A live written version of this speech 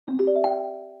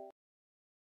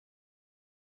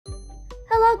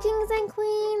Hello kings and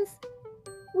queens!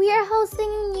 We are hosting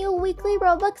a new weekly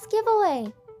Robux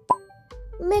giveaway.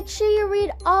 Make sure you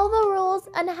read all the rules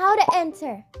on how to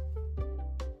enter.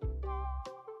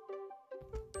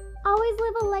 Always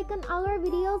leave a like on all our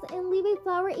videos and leave a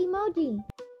flower emoji.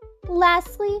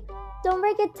 Lastly, don't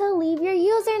forget to leave your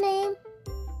username.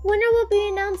 Winner will be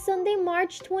announced Sunday,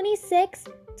 March 26,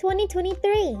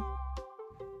 2023.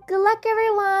 Good luck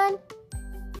everyone!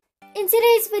 In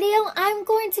today's video, I'm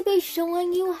going to be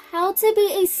showing you how to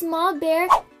be a small bear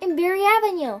in Berry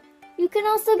Avenue. You can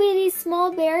also be these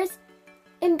small bears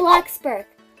in Bloxburg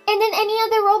and in any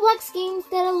other Roblox games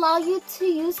that allow you to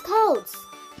use codes.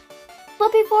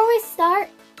 But before we start,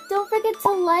 don't forget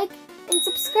to like and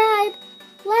subscribe.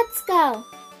 Let's go!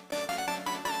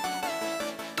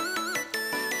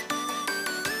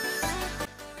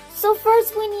 So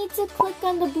first we need to click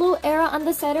on the blue arrow on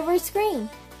the side of our screen.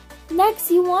 Next,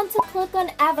 you want to click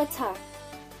on Avatar.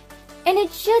 And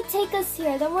it should take us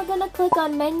here. Then we're going to click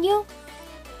on Menu.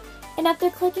 And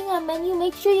after clicking on Menu,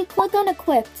 make sure you click on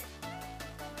Equipped.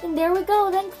 And there we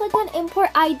go. Then click on Import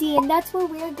ID. And that's where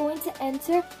we are going to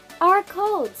enter our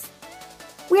codes.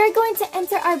 We are going to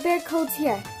enter our bear codes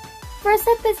here. First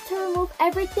step is to remove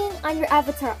everything on your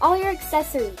avatar, all your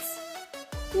accessories.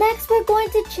 Next, we're going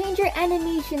to change your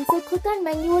animation. So click on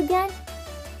Menu again.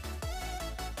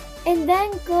 And then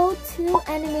go to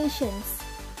Animations.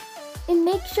 And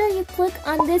make sure you click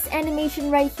on this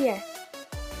animation right here.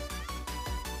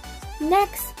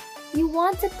 Next, you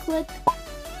want to click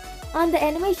on the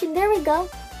animation. There we go.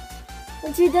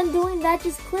 Once you're done doing that,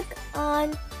 just click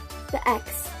on the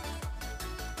X.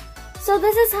 So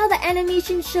this is how the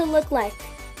animation should look like.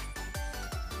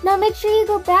 Now make sure you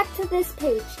go back to this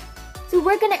page. So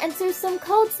we're going to enter some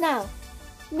codes now.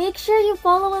 Make sure you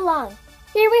follow along.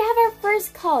 Here we have our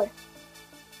first code.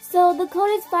 So the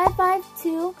code is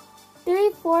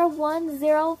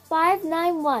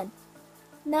 552-3410591.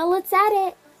 Now let's add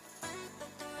it.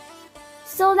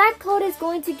 So that code is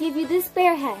going to give you this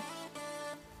bear head.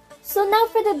 So now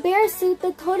for the bear suit,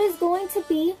 the code is going to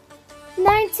be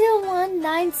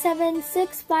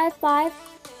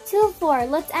 92197655524.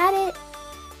 Let's add it.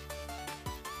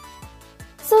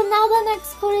 So now the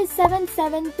next code is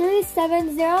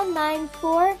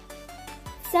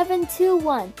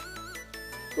 7737094-721.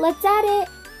 Let's add it.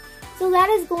 So that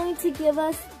is going to give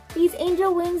us these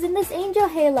angel wings and this angel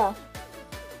halo.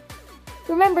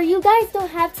 Remember, you guys don't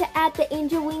have to add the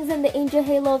angel wings and the angel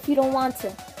halo if you don't want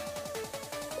to.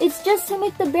 It's just to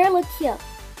make the bear look cute.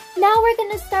 Now we're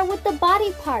going to start with the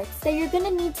body parts that you're going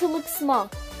to need to look small.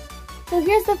 So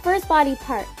here's the first body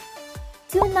part.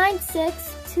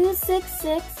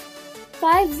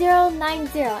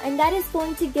 296-266-5090, and that is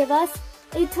going to give us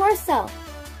a torso.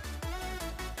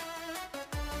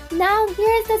 Now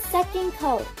here's the second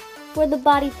code for the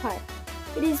body part.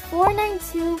 It is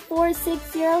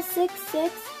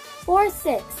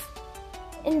 492-460-6646,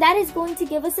 and that is going to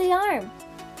give us an arm.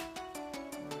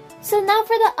 So now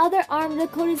for the other arm, the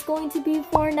code is going to be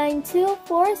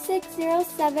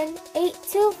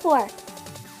 492-460-7824.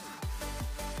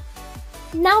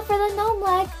 Now for the gnome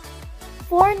leg,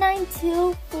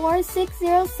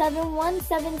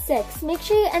 492-460-7176. Make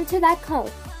sure you enter that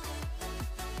code.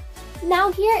 Now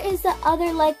here is the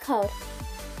other leg code.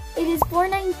 It is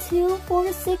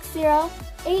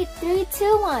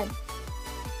 492-460-8321.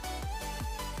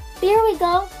 There we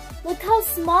go. Look how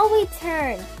small we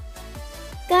turned.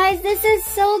 Guys, this is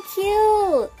so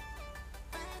cute.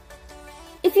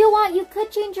 If you want, you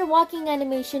could change your walking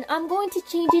animation. I'm going to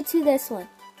change it to this one.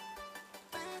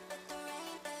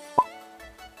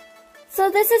 So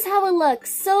this is how it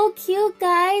looks. So cute,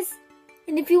 guys.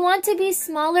 And if you want to be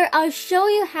smaller, I'll show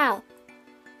you how.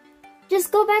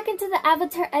 Just go back into the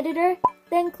avatar editor,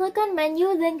 then click on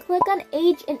menu, then click on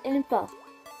age and info.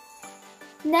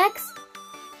 Next,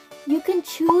 you can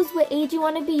choose what age you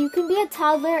want to be. You can be a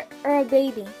toddler or a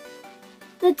baby.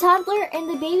 The toddler and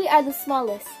the baby are the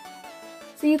smallest.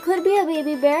 So you could be a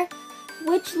baby bear,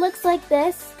 which looks like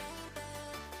this.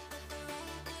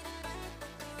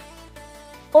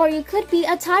 Or you could be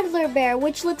a toddler bear,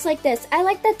 which looks like this. I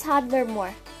like the toddler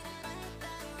more.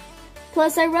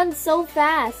 Plus, I run so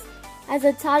fast as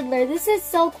a toddler. This is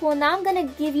so cool. Now I'm going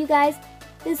to give you guys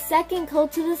the second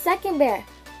code to the second bear.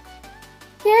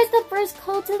 Here's the first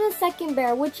code to the second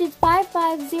bear, which is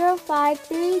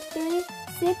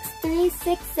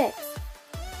 5505336366.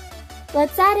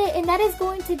 Let's add it, and that is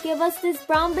going to give us this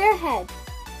brown bear head.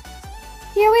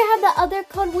 Here we have the other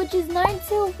code, which is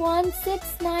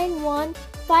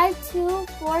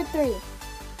 921-691-5243.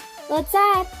 Let's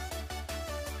add.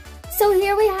 So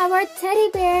here we have our teddy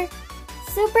bear.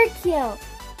 Super cute.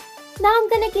 Now I'm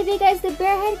gonna give you guys the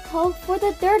bear head code for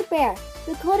the third bear.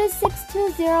 The code is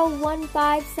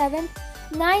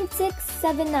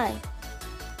 620-157-9679.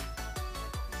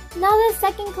 Now the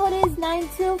second code is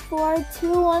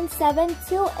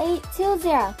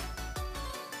 924-217-2820.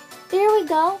 There we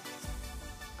go.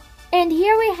 And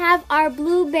here we have our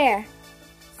blue bear.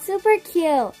 Super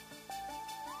cute.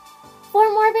 For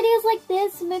more videos like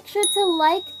this, make sure to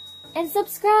like and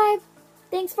subscribe.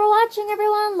 Thanks for watching,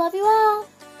 everyone. Love you all.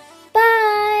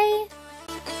 Bye!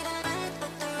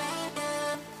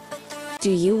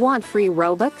 Do you want free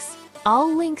Robux?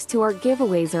 All links to our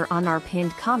giveaways are on our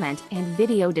pinned comment and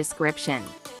video description.